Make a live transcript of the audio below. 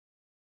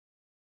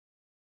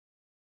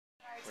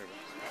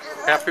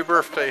Happy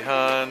birthday,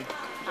 hon.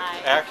 Hi.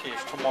 Actually,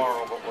 it's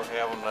tomorrow, but we're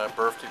having a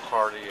birthday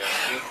party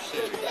at Big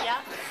City.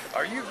 Yeah.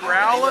 Are you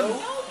growling?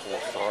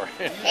 Oh, sorry.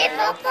 Hey,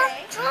 Papa,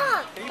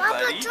 draw. Hey, Papa,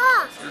 buddy.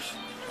 draw.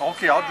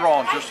 Okay, I'll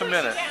draw in just a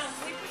minute.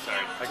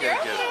 Sorry, I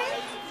gotta get it.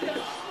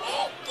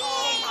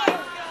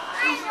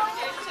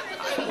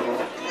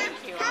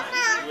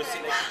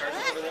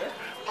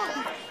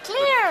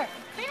 Clear.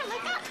 Clear,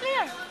 look out,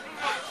 clear.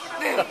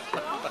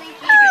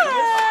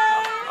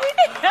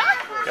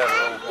 Got a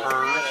little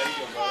purse.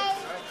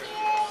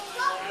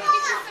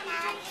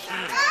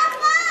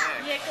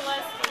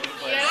 Nicholas,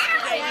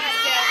 yesterday he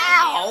said,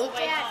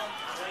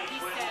 he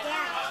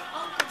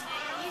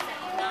said, he's a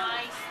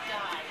nice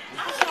guy.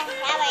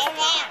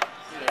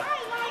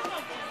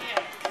 Over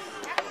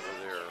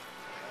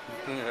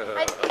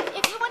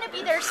If you want to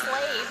be their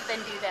slave, then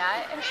do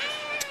that.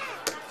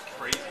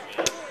 Crazy,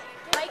 man.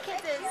 My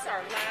kids is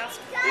our last.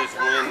 Is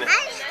when I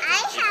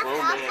have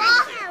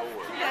Papa.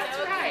 That's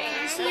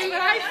right. See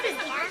what I think?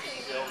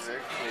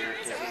 Very clear,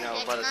 because you know,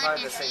 by the time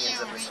this thing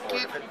ends up in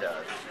court, if it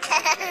does, 6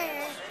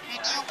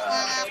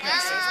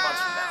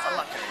 months from now, I'm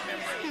not going to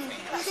remember anything.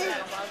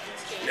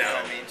 You know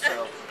what I mean?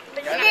 So,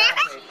 got it on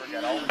paper,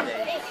 got all the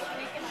dates,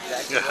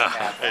 exactly what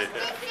happened.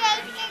 That's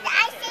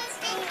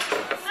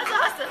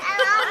awesome.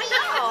 I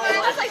know.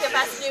 That's like the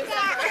best news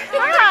ever.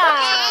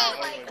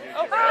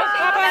 Oh,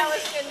 that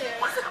was good news.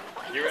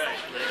 You're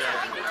right.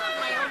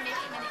 My own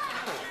mission and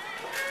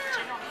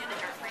general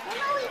manager. What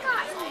do we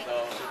got?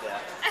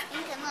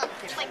 You can look.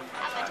 It's like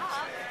at the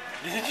top.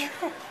 Did you?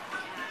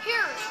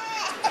 Here.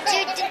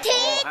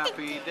 Oh,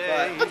 happy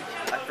day. But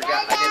I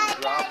forgot I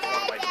didn't drop one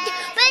of my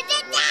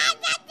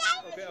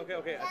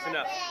Okay, that's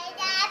enough.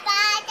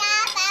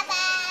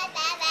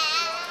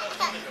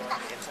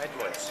 inside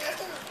voice.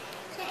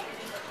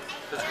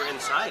 Because we're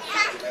inside.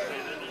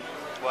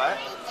 What?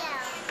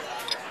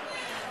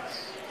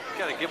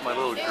 Gotta get my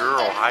little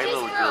girl. Hi,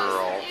 little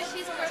girl.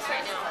 She's gross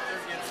right now.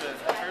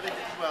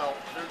 Well,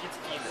 there gets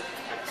even.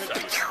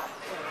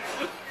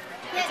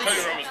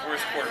 Tony Romo's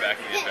worst quarterback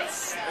in the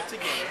NFL. It's a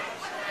game.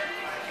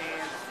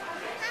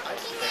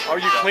 Are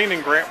you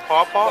cleaning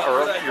Grandpapa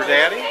or your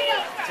daddy?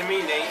 To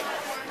me, Nate,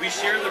 we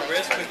share the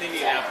risk with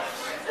Indianapolis.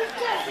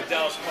 With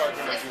Dallas Park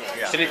and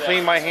Missouri. Can you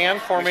clean my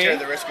hand for We me? share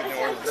the risk with New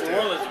Orleans, New too.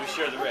 Orleans, we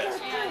share the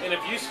risk. And if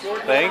you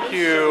scored, Thank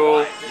you.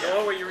 You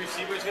know what your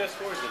receiver's gonna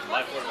score is if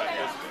my quarterback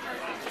goes.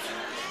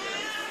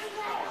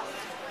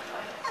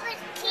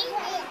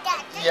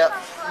 Yep,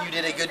 you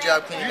did a good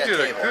job cleaning You that did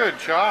a table. good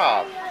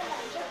job.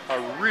 A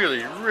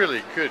really,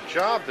 really good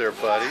job there,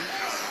 buddy.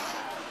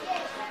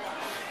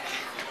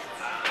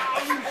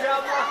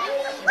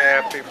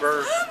 Happy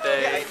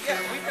birthday to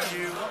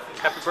you.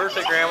 Happy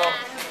birthday, Grandma.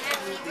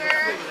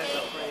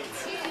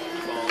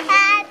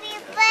 Happy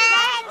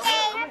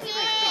birthday to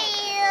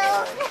you.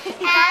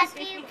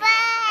 Happy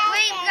birthday.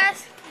 Wait, guys.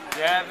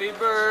 Happy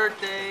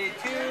birthday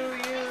to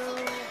you.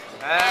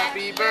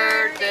 Happy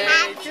birthday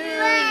to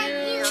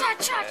you. Cha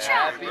cha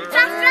cha. Happy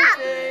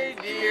birthday,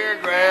 dear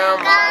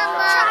Grandma.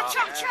 Cha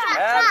cha cha.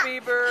 Happy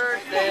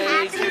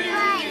birthday to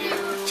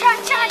you. Cha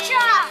cha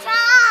cha.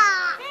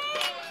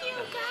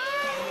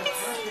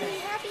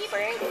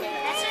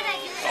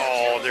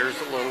 Oh, there's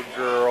a little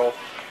girl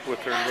with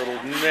her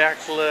little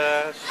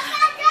necklace.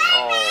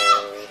 Oh.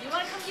 You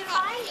want to come get a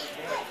bite?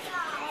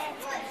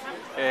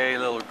 Hey,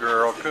 little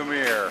girl, come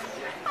here.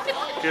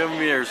 Come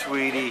here,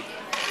 sweetie.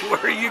 Where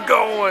are you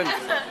going? I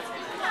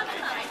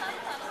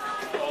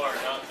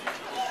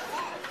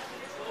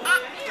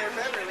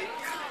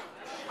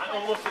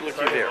almost Look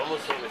at there.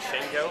 almost in the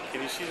Shengo.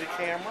 Can you see the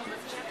camera?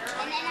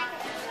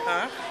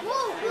 Huh?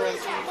 We're on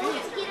TV.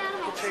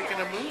 We're taking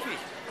a movie.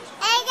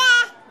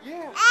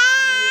 Yeah.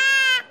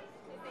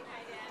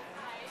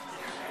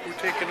 We're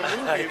taking a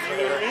movie. You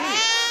know what I mean?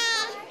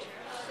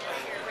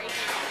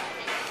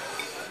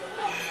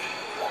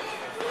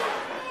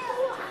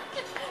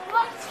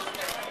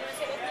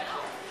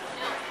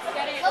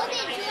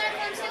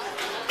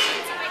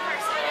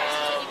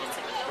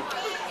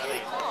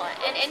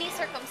 In any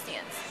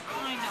circumstance.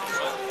 I know.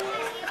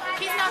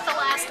 He's not the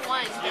last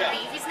one, baby.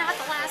 He's not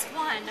the last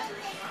one.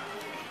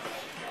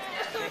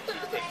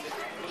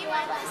 You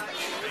want Leslie?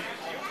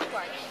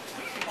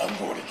 I'm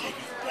going to take it.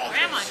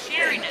 Grandma's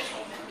sharing it.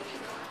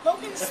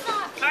 Logan,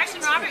 stop.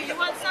 Carson, Robert, you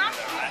want some?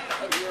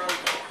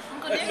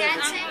 Uncle Dick,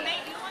 Uncle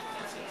Nate, you want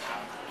some?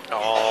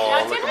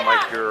 Oh, look at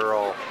my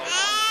girl.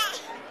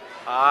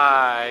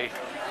 Hi.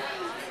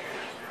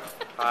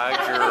 Hi,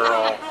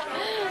 girl.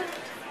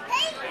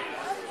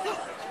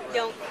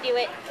 Don't do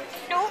it.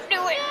 Don't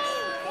do it.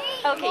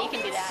 Okay, you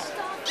can do that.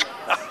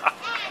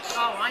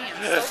 Oh, I am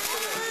so cool.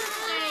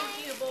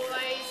 Thank you,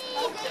 boys. I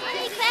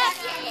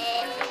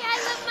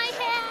love my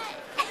hat.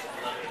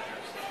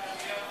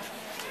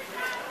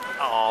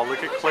 Oh,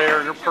 look at Claire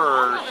and her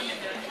purse.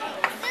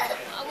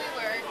 Oh, we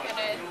were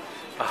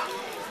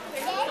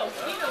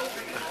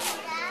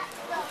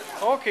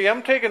gonna. Okay,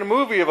 I'm taking a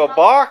movie of a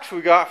box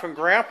we got from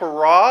Grandpa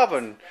Rob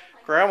and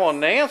Grandma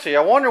Nancy.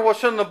 I wonder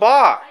what's in the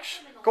box.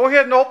 Go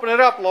ahead and open it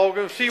up,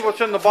 Logan, and see what's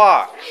in the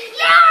box.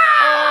 Yeah!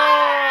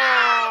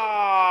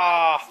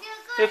 Ah,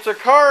 It's a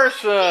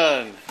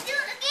Carson.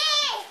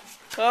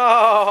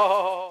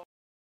 Oh.